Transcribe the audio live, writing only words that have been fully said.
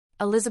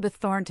Elizabeth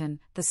Thornton,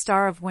 the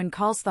star of When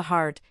Calls the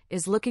Heart,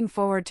 is looking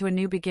forward to a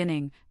new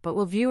beginning, but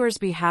will viewers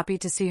be happy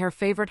to see her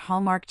favorite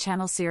Hallmark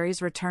Channel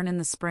series return in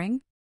the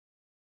spring?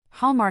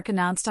 Hallmark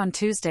announced on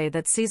Tuesday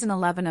that Season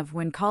 11 of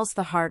When Calls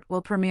the Heart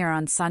will premiere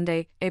on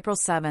Sunday, April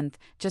 7th,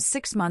 just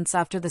 6 months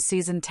after the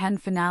Season 10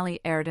 finale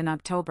aired in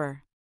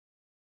October.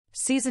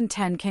 Season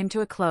 10 came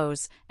to a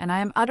close, and I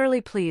am utterly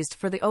pleased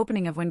for the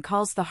opening of When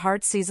Calls the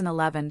Heart Season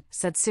 11,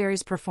 said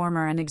series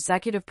performer and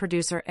executive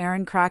producer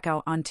Aaron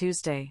Krakow on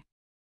Tuesday.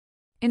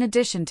 In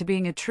addition to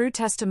being a true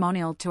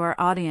testimonial to our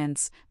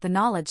audience, the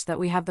knowledge that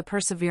we have the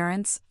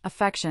perseverance,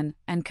 affection,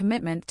 and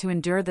commitment to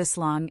endure this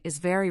long is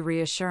very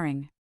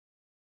reassuring.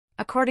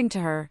 According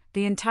to her,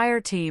 the entire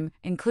team,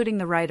 including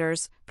the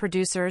writers,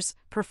 producers,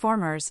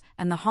 performers,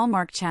 and the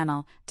Hallmark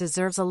Channel,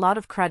 deserves a lot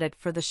of credit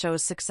for the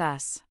show's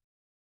success.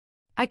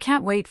 I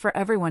can't wait for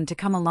everyone to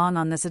come along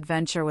on this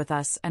adventure with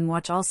us and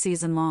watch all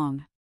season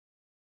long.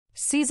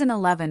 Season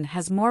 11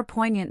 has more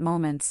poignant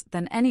moments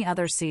than any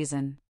other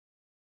season.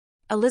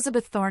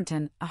 Elizabeth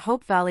Thornton, a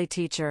Hope Valley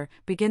teacher,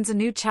 begins a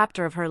new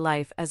chapter of her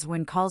life as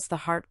When Calls the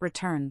Heart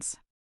returns.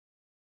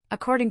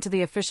 According to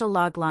the official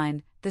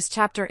logline, this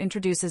chapter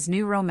introduces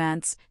new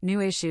romance, new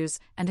issues,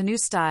 and a new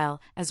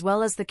style, as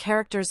well as the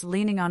characters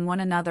leaning on one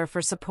another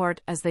for support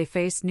as they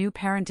face new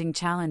parenting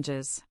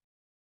challenges.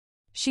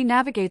 She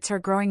navigates her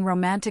growing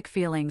romantic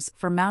feelings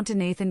for Mountain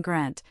Nathan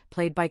Grant,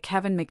 played by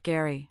Kevin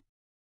McGarry.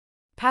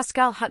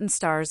 Pascal Hutton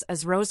stars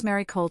as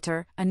Rosemary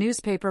Coulter, a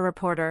newspaper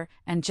reporter,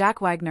 and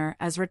Jack Wagner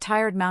as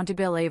retired Mountie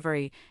Bill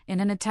Avery, in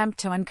an attempt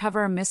to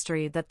uncover a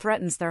mystery that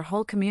threatens their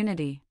whole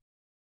community.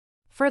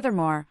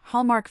 Furthermore,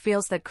 Hallmark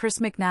feels that Chris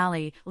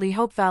McNally, Lee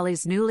Hope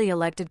Valley's newly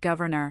elected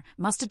governor,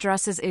 must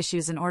address his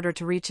issues in order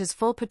to reach his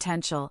full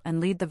potential and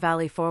lead the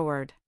valley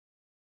forward.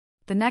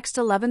 The next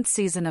 11th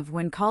season of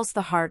When Calls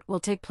the Heart will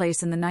take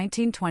place in the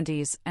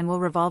 1920s and will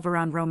revolve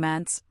around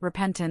romance,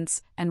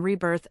 repentance, and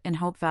rebirth in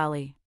Hope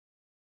Valley.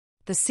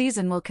 The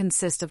season will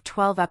consist of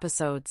 12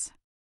 episodes.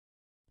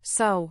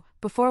 So,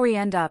 before we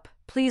end up,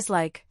 please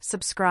like,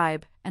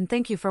 subscribe, and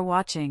thank you for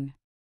watching.